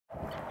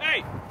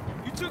Hey,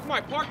 you took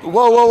my parking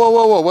Whoa, spot. whoa, whoa,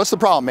 whoa, whoa. What's the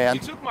problem, man?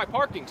 You took my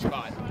parking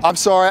spot. I'm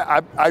sorry,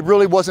 I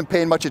really wasn't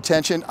paying much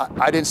attention.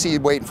 I didn't see you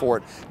waiting for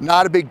it.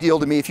 Not a big deal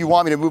to me. If you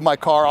want me to move my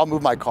car, I'll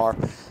move my car.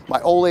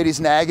 My old lady's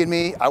nagging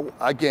me.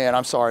 Again,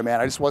 I'm sorry, man.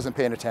 I just wasn't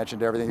paying attention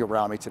to everything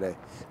around me today.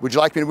 Would you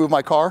like me to move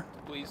my car?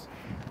 Please.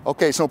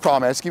 Okay, it's no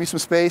problem, man. Just give me some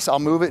space. I'll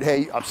move it.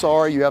 Hey, I'm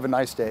sorry. You have a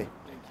nice day.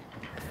 Thank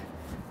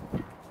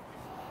you.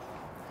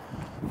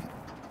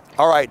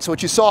 All right, so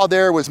what you saw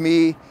there was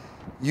me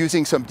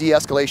using some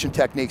de-escalation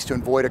techniques to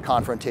avoid a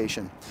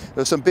confrontation.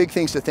 There's some big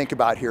things to think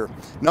about here.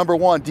 Number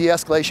one,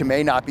 de-escalation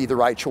may not be the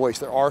right choice.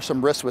 There are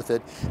some risks with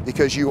it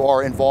because you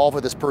are involved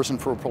with this person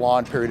for a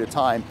prolonged period of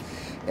time.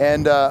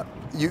 And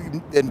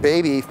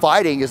maybe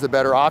fighting is the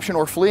better option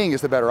or fleeing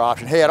is the better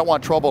option. Hey, I don't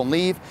want trouble and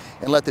leave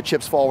and let the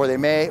chips fall where they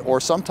may. Or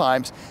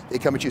sometimes they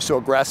come at you so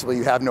aggressively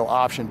you have no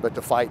option but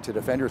to fight to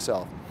defend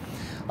yourself.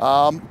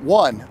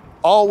 One,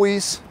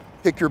 always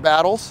pick your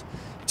battles.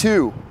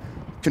 Two,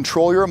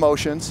 control your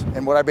emotions,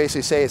 and what I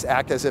basically say is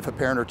act as if a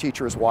parent or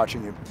teacher is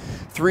watching you.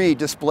 Three,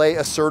 display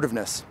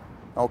assertiveness,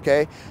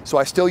 okay? So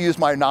I still use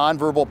my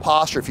nonverbal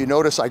posture. If you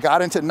notice, I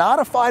got into not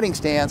a fighting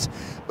stance,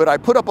 but I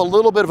put up a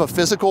little bit of a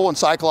physical and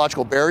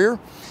psychological barrier,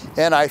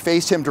 and I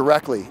faced him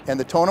directly. And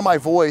the tone of my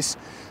voice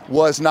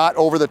was not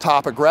over the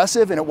top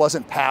aggressive, and it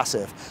wasn't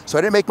passive. So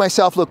I didn't make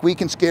myself look weak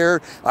and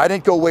scared. I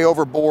didn't go way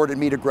overboard and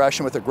meet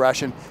aggression with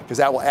aggression, because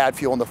that will add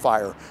fuel in the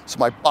fire. So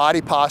my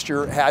body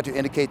posture had to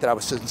indicate that I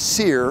was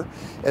sincere,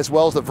 as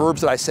well as the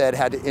verbs that I said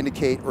had to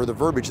indicate, or the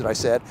verbiage that I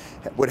said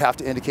would have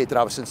to indicate that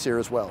I was sincere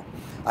as well.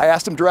 I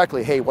asked him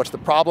directly, hey, what's the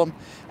problem?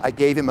 I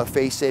gave him a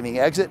face-saving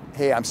exit.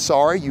 Hey, I'm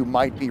sorry, you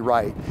might be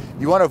right.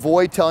 You want to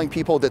avoid telling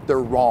people that they're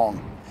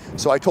wrong.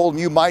 So I told him,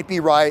 you might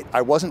be right.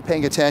 I wasn't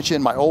paying attention.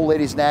 My old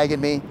lady's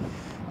nagging me.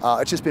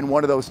 It's just been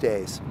one of those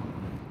days.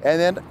 And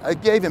then I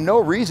gave him no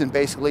reason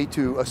basically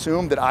to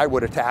assume that I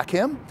would attack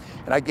him.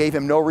 And I gave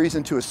him no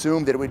reason to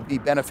assume that it would be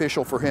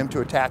beneficial for him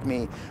to attack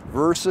me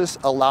versus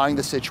allowing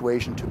the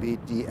situation to be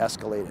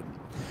de-escalated.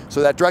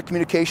 So that direct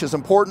communication is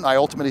important. I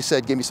ultimately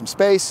said, give me some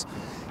space,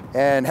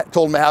 and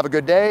told him to have a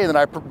good day, and then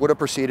I would have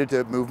proceeded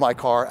to move my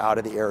car out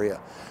of the area.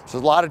 So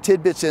there's a lot of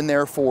tidbits in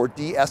there for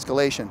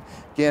de-escalation.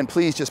 Again,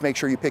 please just make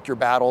sure you pick your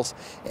battles,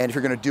 and if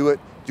you're going to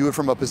do it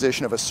from a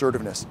position of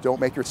assertiveness. Don't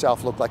make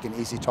yourself look like an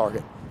easy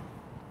target.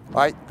 All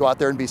right, go out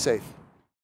there and be safe.